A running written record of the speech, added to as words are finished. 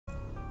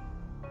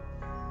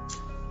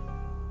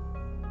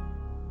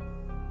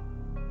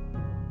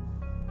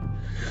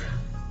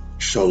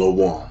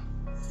Shalom.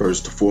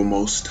 First and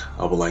foremost,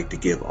 I would like to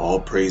give all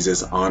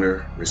praises,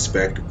 honor,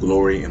 respect,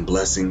 glory, and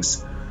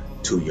blessings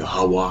to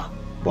Yahweh,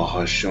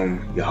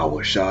 Bahashem,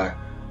 Yahweh Shai,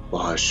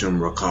 Bahashem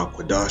Rakah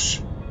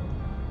Kwadash,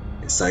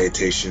 and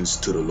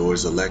salutations to the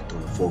Lord's elect on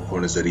the four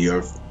corners of the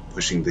earth,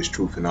 pushing this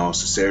truth in all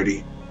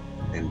sincerity,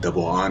 and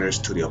double honors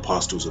to the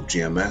apostles of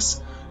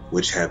GMS,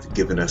 which have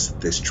given us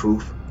this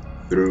truth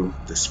through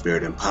the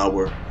spirit and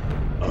power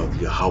of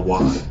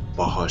Yahweh,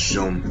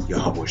 Bahashem,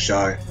 Yahweh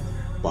Shai,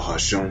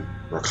 Bahashem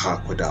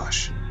Rakah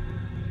Kwadash.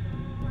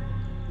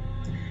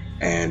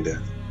 And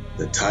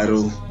the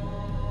title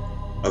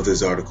of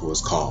this article is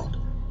called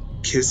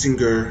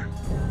Kissinger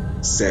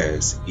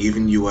Says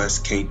Even US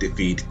Can't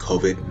Defeat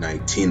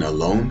COVID-19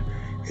 Alone.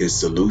 His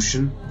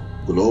Solution,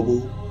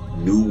 Global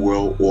New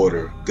World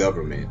Order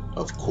Government,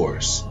 of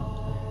course.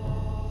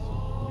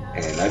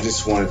 And I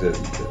just wanted to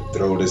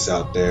throw this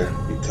out there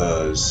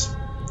because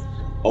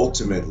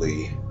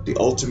ultimately, the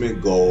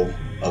ultimate goal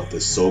of the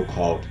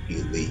so-called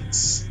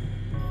elites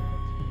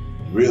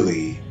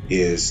really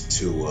is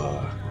to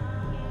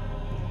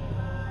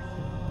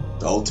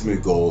the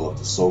ultimate goal of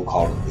the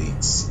so-called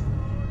elites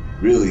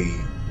really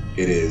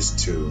it is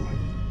to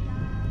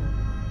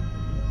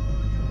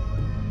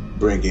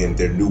bring in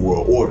their new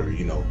world order.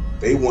 You know,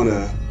 they want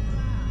to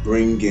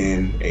bring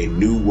in a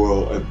new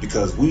world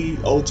because we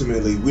know what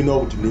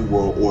the new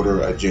world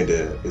order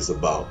agenda is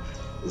about.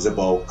 It's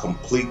about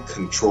complete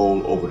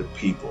control over the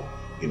people.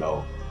 You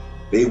know,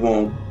 they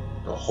want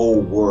the whole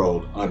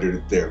world under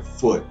their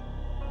foot,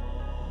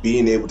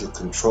 being able to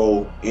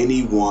control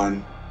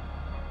anyone,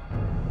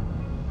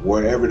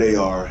 wherever they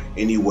are,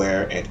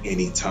 anywhere, at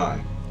any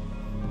time.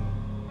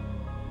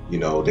 You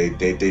know, they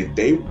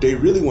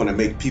really want to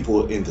make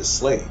people into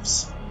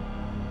slaves.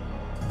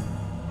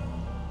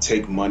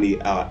 Take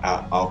money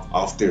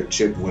off their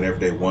chip whenever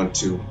they want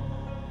to,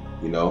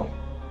 you know,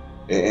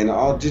 and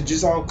all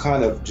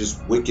kind of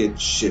just wicked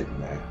shit,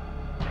 man.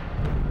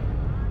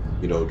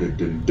 You know,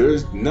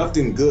 there's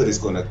nothing good is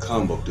going to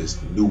come of this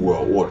new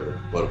world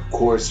order. But of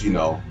course, you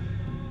know,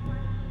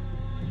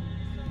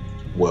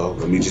 well,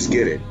 let me just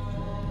get it.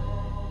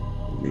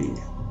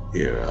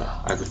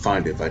 I can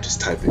find it if I just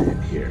type it in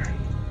here.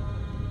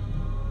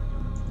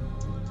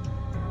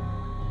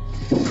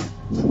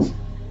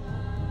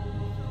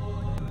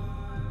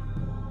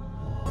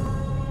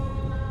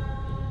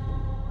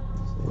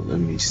 So let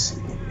me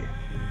see.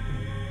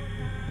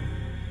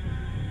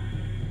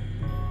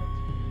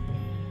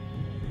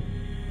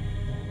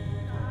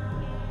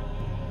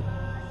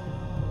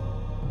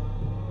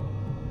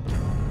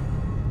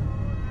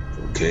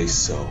 Okay,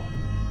 so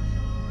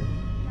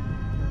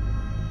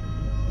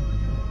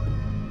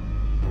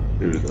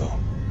here we go.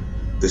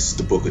 This is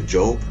the book of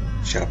Job,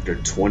 chapter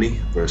 20,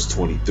 verse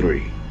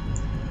 23.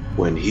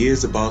 When he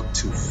is about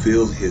to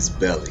fill his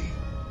belly,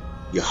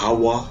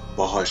 Yahweh,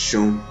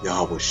 Bahashem,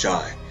 Yahweh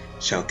Shai,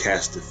 shall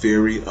cast the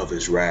fury of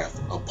his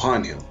wrath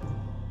upon him,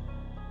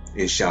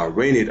 and shall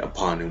rain it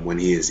upon him when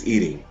he is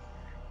eating.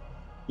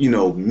 You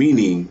know,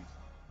 meaning,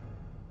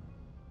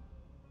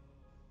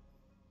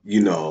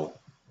 you know,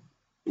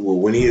 well,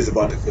 when he is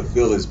about to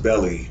fulfill his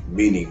belly,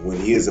 meaning when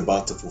he is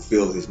about to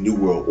fulfill his new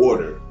world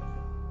order,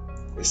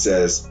 it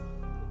says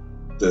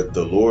that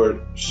the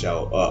Lord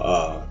shall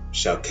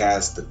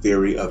cast the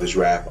fury of his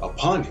wrath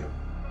upon him.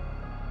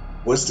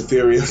 What's the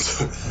fury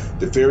of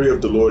the fury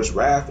of the Lord's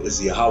wrath?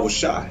 Is Yahweh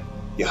Shai.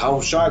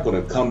 Yahweh Shai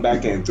going to come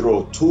back and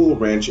throw a tool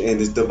wrench in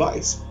his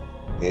device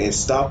and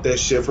stop that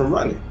shit from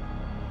running.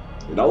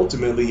 And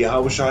ultimately,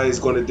 Yahweh Shai is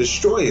going to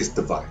destroy his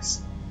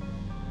device,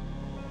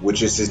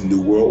 which is his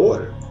new world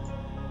order.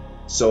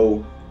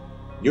 So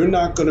you're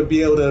not going to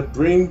be able to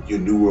bring your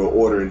new world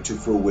order into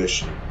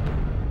fruition.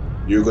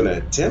 You're going to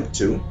attempt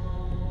to.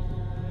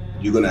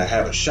 You're going to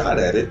have a shot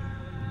at it.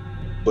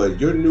 But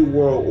your new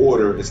world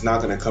order is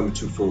not going to come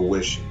to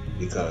fruition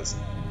because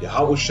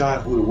Yahweh Shai,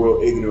 who the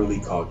world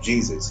ignorantly called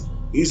Jesus,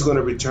 he's going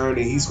to return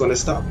and he's going to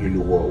stop your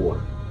new world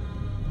order.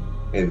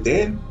 And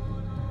then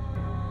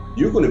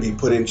you're going to be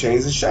put in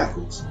chains and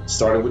shackles,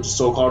 starting with the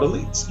so-called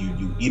elites.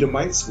 You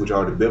Edomites, which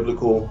are the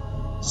biblical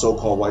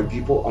so-called white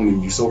people.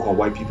 You so-called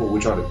white people,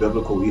 which are the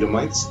biblical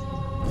Edomites.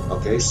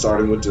 Okay,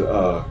 starting with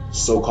the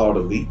so-called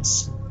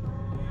elites,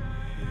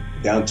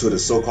 down to the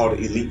so-called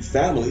elite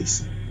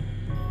families.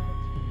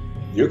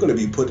 You're going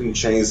to be put in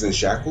chains and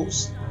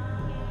shackles,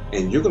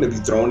 and you're going to be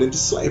thrown into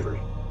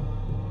slavery.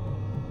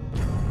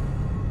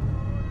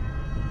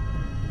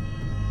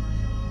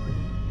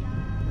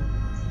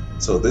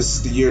 So this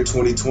is the year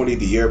 2020,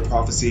 the year of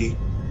prophecy.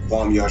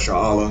 Kwam Yasha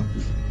Allah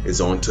is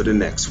on to the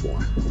next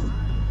one.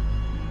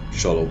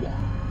 Shalom.